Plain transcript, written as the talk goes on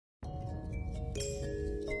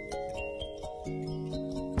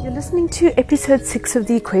You're listening to episode 6 of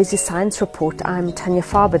the Crazy Science Report. I'm Tanya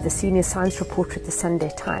Faber, the senior science reporter at the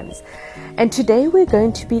Sunday Times. And today we're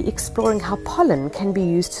going to be exploring how pollen can be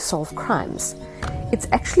used to solve crimes. It's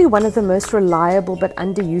actually one of the most reliable but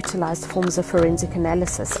underutilized forms of forensic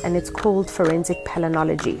analysis, and it's called forensic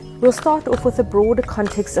palynology. We'll start off with a broader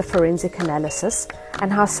context of forensic analysis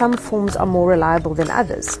and how some forms are more reliable than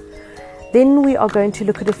others. Then we are going to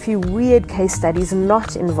look at a few weird case studies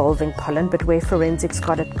not involving pollen, but where forensics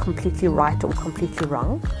got it completely right or completely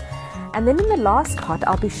wrong. And then in the last part,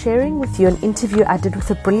 I'll be sharing with you an interview I did with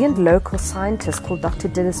a brilliant local scientist called Dr.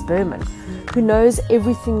 Dennis Berman, who knows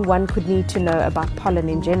everything one could need to know about pollen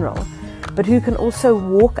in general, but who can also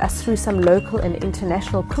walk us through some local and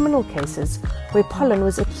international criminal cases where pollen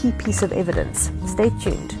was a key piece of evidence. Stay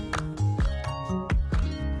tuned.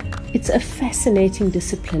 It's a fascinating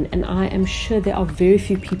discipline, and I am sure there are very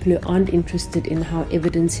few people who aren't interested in how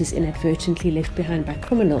evidence is inadvertently left behind by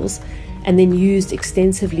criminals and then used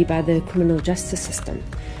extensively by the criminal justice system.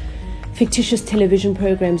 Fictitious television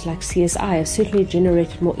programs like CSI have certainly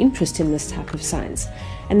generated more interest in this type of science,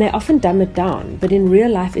 and they often dumb it down, but in real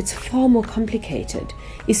life it's far more complicated,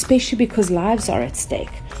 especially because lives are at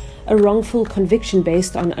stake. A wrongful conviction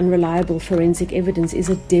based on unreliable forensic evidence is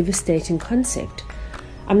a devastating concept.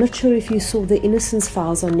 I'm not sure if you saw the Innocence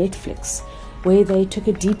Files on Netflix, where they took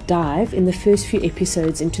a deep dive in the first few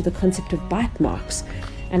episodes into the concept of bite marks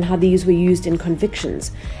and how these were used in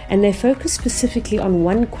convictions. And they focused specifically on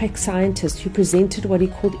one quack scientist who presented what he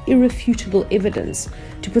called irrefutable evidence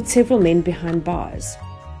to put several men behind bars.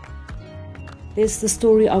 There's the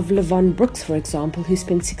story of Lavon Brooks, for example, who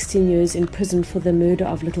spent 16 years in prison for the murder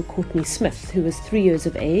of little Courtney Smith, who was 3 years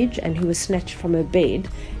of age and who was snatched from her bed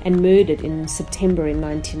and murdered in September in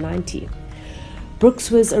 1990. Brooks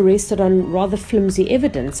was arrested on rather flimsy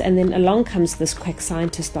evidence, and then along comes this quack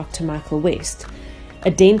scientist, Dr. Michael West, a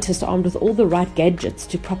dentist armed with all the right gadgets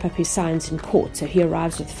to prop up his science in court. So he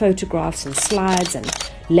arrives with photographs and slides and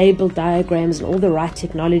label diagrams and all the right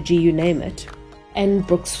technology, you name it. And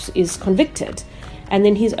Brooks is convicted, and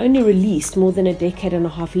then he's only released more than a decade and a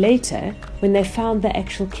half later when they found the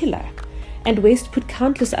actual killer. And West put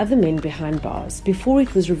countless other men behind bars before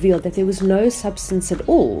it was revealed that there was no substance at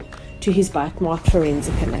all to his bite mark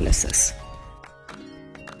forensic analysis.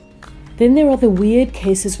 Then there are the weird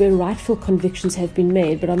cases where rightful convictions have been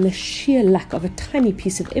made, but on the sheer lack of a tiny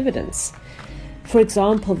piece of evidence. For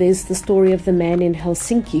example, there's the story of the man in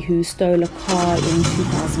Helsinki who stole a car in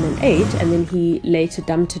 2008, and then he later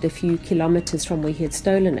dumped it a few kilometers from where he had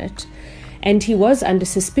stolen it. And he was under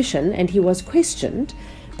suspicion and he was questioned,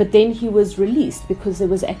 but then he was released because there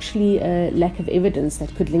was actually a lack of evidence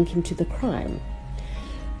that could link him to the crime.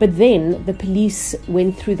 But then the police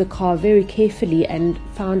went through the car very carefully and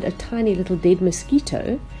found a tiny little dead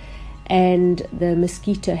mosquito, and the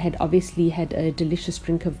mosquito had obviously had a delicious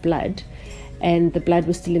drink of blood, and the blood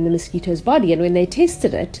was still in the mosquito's body. And when they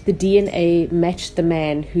tested it, the DNA matched the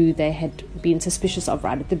man who they had been suspicious of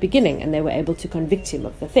right at the beginning, and they were able to convict him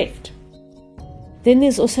of the theft. Then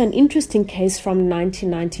there's also an interesting case from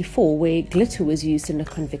 1994 where glitter was used in a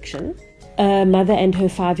conviction. A mother and her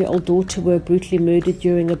 5-year-old daughter were brutally murdered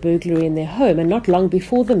during a burglary in their home, and not long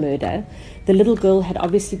before the murder, the little girl had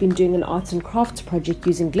obviously been doing an arts and crafts project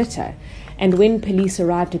using glitter. And when police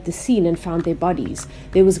arrived at the scene and found their bodies,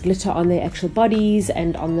 there was glitter on their actual bodies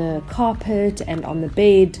and on the carpet and on the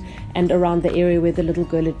bed and around the area where the little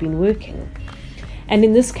girl had been working. And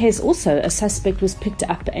in this case also, a suspect was picked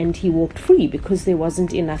up and he walked free because there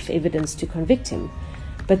wasn't enough evidence to convict him.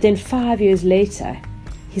 But then 5 years later,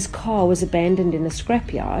 his car was abandoned in a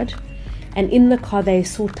scrapyard, and in the car they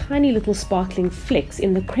saw tiny little sparkling flecks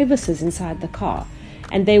in the crevices inside the car.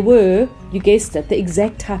 And they were, you guessed it, the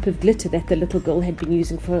exact type of glitter that the little girl had been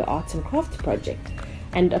using for her arts and crafts project.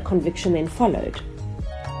 And a conviction then followed.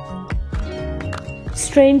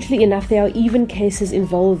 Strangely enough, there are even cases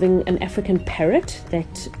involving an African parrot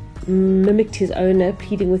that mimicked his owner,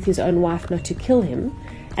 pleading with his own wife not to kill him,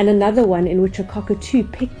 and another one in which a cockatoo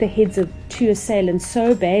picked the heads of 2 assailants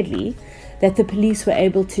so badly that the police were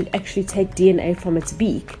able to actually take DNA from its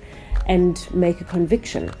beak and make a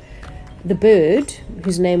conviction. The bird,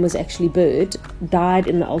 whose name was actually Bird, died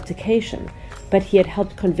in the altercation, but he had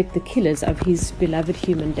helped convict the killers of his beloved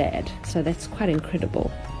human dad. So that's quite incredible.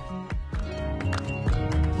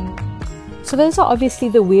 So those are obviously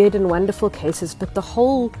the weird and wonderful cases, but the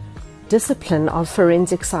whole discipline of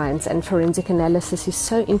forensic science and forensic analysis is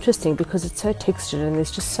so interesting because it's so textured and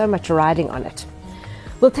there's just so much riding on it.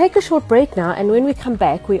 We'll take a short break now, and when we come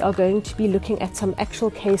back, we are going to be looking at some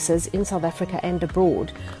actual cases in South Africa and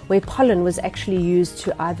abroad where pollen was actually used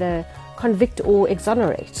to either convict or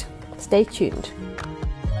exonerate. Stay tuned.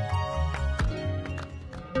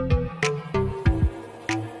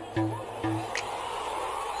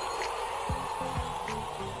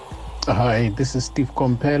 Hi, this is Steve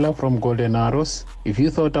Compella from Golden Arrows. If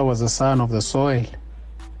you thought I was a son of the soil,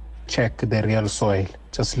 check the real soil.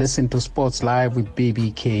 Just listen to Sports Live with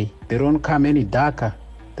BBK. They don't come any darker.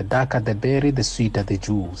 The darker the berry, the sweeter the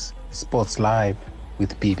juice. Sports Live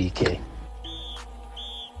with BBK.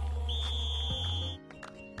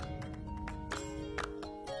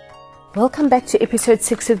 Welcome back to episode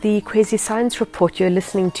 6 of the Kwezi Science Report. You're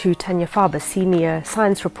listening to Tanya Faber, senior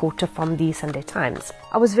science reporter from the Sunday Times.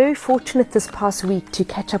 I was very fortunate this past week to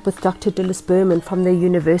catch up with Dr. Dilys Berman from the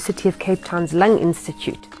University of Cape Town's Lung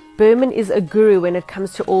Institute. Berman is a guru when it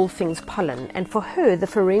comes to all things pollen, and for her, the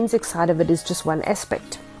forensic side of it is just one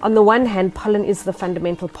aspect. On the one hand, pollen is the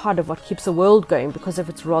fundamental part of what keeps the world going because of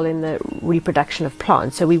its role in the reproduction of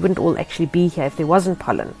plants, so we wouldn't all actually be here if there wasn't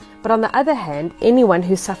pollen. But on the other hand, anyone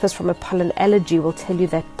who suffers from a pollen allergy will tell you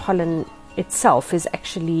that pollen itself is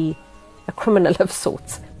actually a criminal of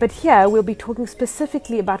sorts. But here we'll be talking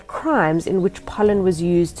specifically about crimes in which pollen was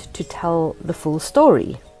used to tell the full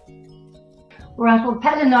story. Right, well,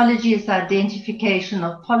 palynology is the identification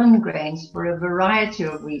of pollen grains for a variety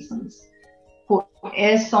of reasons. For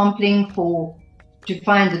air sampling, to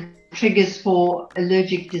find the triggers for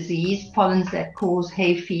allergic disease, pollens that cause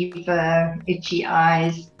hay fever, itchy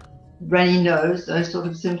eyes, runny nose, those sort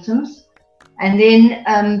of symptoms. And then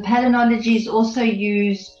palynology is also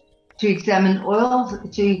used to examine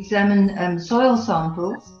soil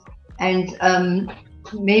samples and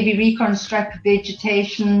maybe reconstruct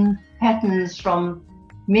vegetation patterns from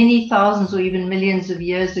many thousands or even millions of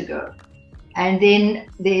years ago. And then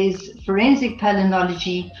there's forensic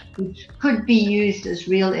palynology, which could be used as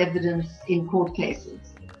real evidence in court cases.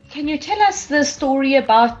 Can you tell us the story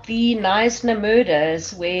about the Knysna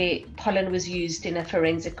murders where pollen was used in a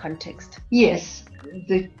forensic context? Yes.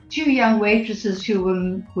 The two young waitresses who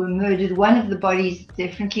were murdered, one of the bodies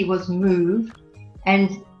definitely was moved, and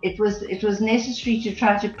it was necessary to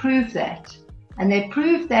try to prove that. And they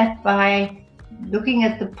proved that by looking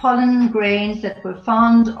at the pollen grains that were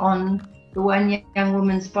found on the one young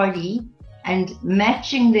woman's body and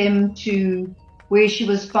matching them to where she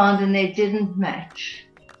was found, and they didn't match.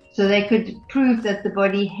 So they could prove that the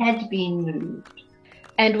body had been moved.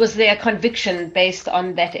 And was there a conviction based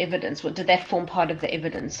on that evidence? Did that form part of the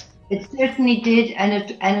evidence? It certainly did, and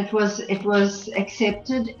it was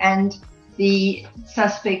accepted, and the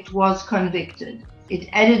suspect was convicted. It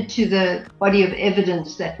added to the body of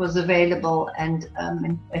evidence that was available, and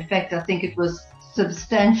in fact, I think it was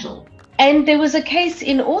substantial. And there was a case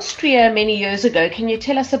in Austria many years ago. Can you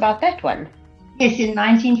tell us about that one? Yes, in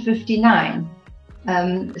 1959,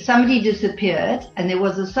 somebody disappeared, and there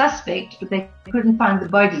was a suspect, but they couldn't find the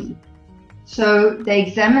body. So they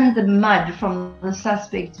examined the mud from the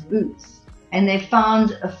suspect's boots, and they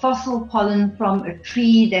found a fossil pollen from a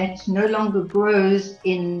tree that no longer grows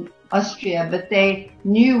in Austria, but they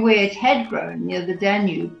knew where it had grown, near the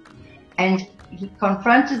Danube. And he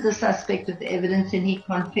confronted the suspect with the evidence, and he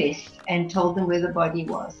confessed and told them where the body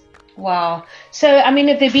was. Wow. So, I mean,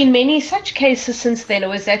 have there been many such cases since then, or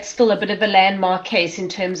was that still a bit of a landmark case in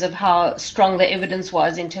terms of how strong the evidence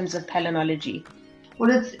was in terms of palynology?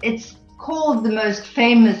 Well, it's called the most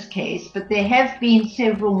famous case, but there have been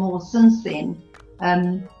several more since then.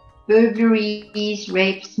 Burglaries,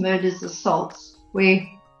 rapes, murders, assaults, where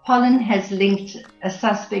pollen has linked a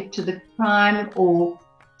suspect to the crime, or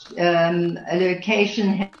a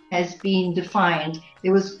location has been defined.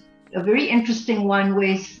 There was a very interesting one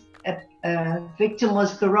where a victim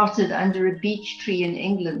was garroted under a beech tree in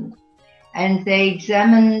England, and they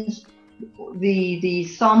examined the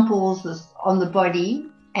samples on the body,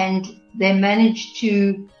 and they managed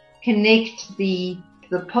to connect the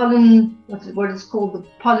pollen, what is called the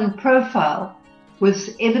pollen profile,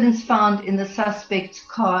 with evidence found in the suspect's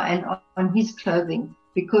car and on his clothing,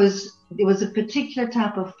 because there was a particular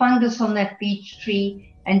type of fungus on that beech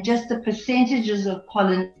tree, and just the percentages of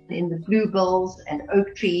pollen in the bluebells and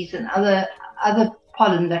oak trees and other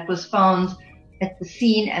pollen that was found at the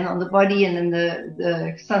scene and on the body and in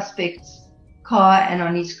the suspect's car and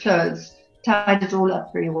on his clothes tied it all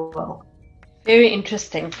up very well. Very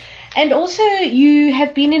interesting. And also, you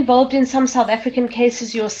have been involved in some South African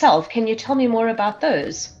cases yourself. Can you tell me more about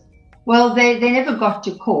those? Well, they never got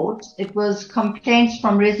to court. It was complaints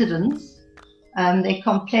from residents. They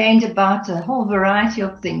complained about a whole variety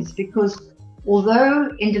of things, because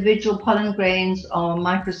although individual pollen grains are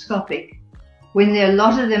microscopic, when there are a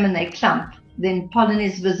lot of them and they clump, then pollen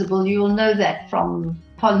is visible. You will know that from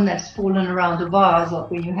pollen that's fallen around a vase, or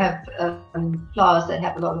when you have flowers that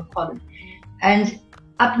have a lot of pollen. And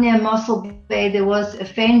up near Mossel Bay, there was a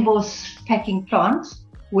fynbos packing plant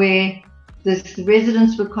where the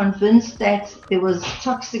residents were convinced that there was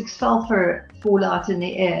toxic sulfur fallout in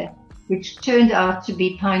the air, which turned out to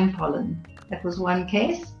be pine pollen. That was one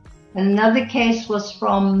case. And another case was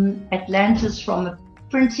from Atlantis, from a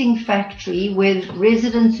printing factory where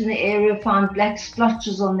residents in the area found black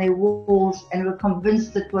splotches on their walls and were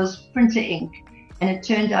convinced it was printer ink. And it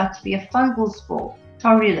turned out to be a fungal spore,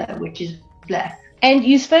 torula, which is black. And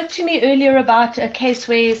you spoke to me earlier about a case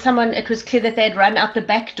where it was clear that they'd run out the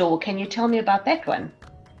back door. Can you tell me about that one?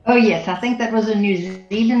 Oh, yes. I think that was a New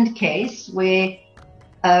Zealand case where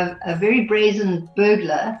a very brazen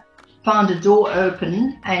burglar found a door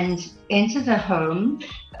open and entered a home.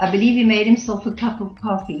 I believe he made himself a cup of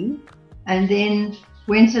coffee and then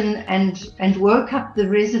went in and woke up the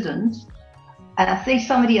resident. And I think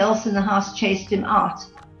somebody else in the house chased him out.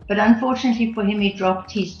 But unfortunately for him, he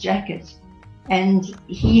dropped his jacket. And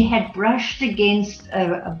he had brushed against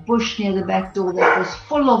a bush near the back door that was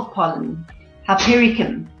full of pollen,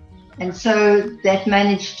 hypericum. And so that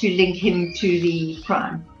managed to link him to the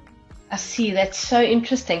crime. I see, that's so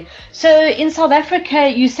interesting. So in South Africa,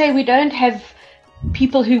 you say we don't have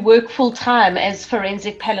people who work full time as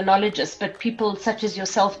forensic palynologists, but people such as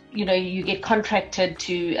yourself, you get contracted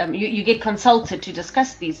to, you get consulted to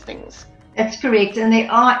discuss these things. That's correct. And there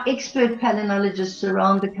are expert palynologists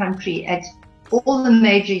around the country at all the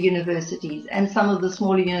major universities and some of the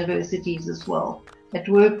smaller universities as well that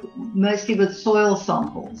work mostly with soil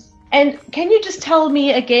samples. And can you just tell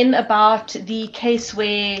me again about the case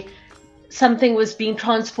where something was being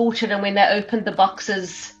transported and when they opened the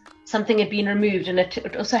boxes, something had been removed and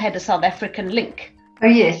it also had a South African link? Oh,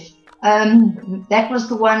 yes. That was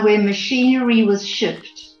the one where machinery was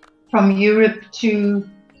shipped from Europe to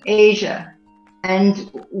Asia. And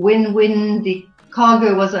when the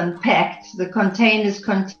cargo was unpacked, the containers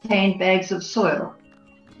contained bags of soil.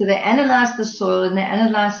 So they analyzed the soil and they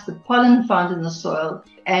analyzed the pollen found in the soil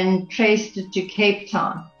and traced it to Cape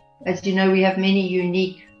Town. As you know, we have many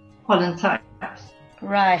unique pollen types.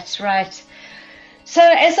 Right. So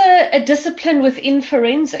as a discipline within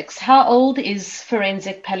forensics, how old is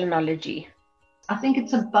forensic palynology? I think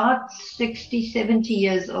it's about 60, 70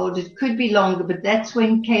 years old. It could be longer, but that's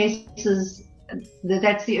when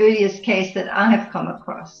that's the earliest case that I have come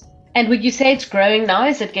across. And would you say it's growing now?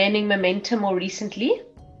 Is it gaining momentum more recently?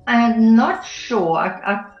 I'm not sure.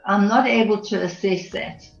 I'm not able to assess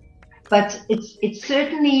that. But it's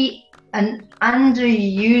certainly an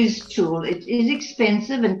underused tool. It is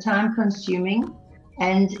expensive and time consuming,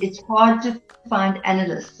 and it's hard to find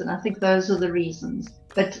analysts. And I think those are the reasons.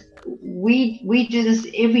 But we do this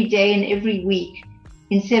every day and every week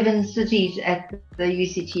in 7 cities at the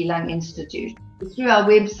UCT Lung Institute. Through our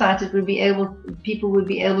website, people would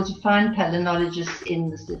be able to find palynologists in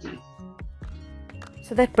the cities.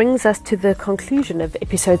 So that brings us to the conclusion of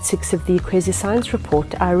episode 6 of the Crazy Science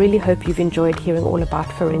Report. I really hope you've enjoyed hearing all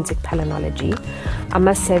about forensic palynology. I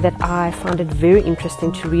must say that I found it very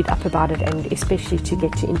interesting to read up about it and especially to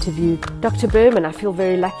get to interview Dr. Berman. I feel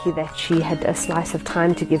very lucky that she had a slice of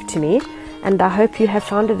time to give to me, and I hope you have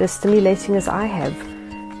found it as stimulating as I have.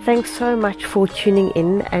 Thanks so much for tuning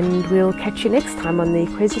in, and we'll catch you next time on the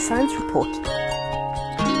Crazy Science Report.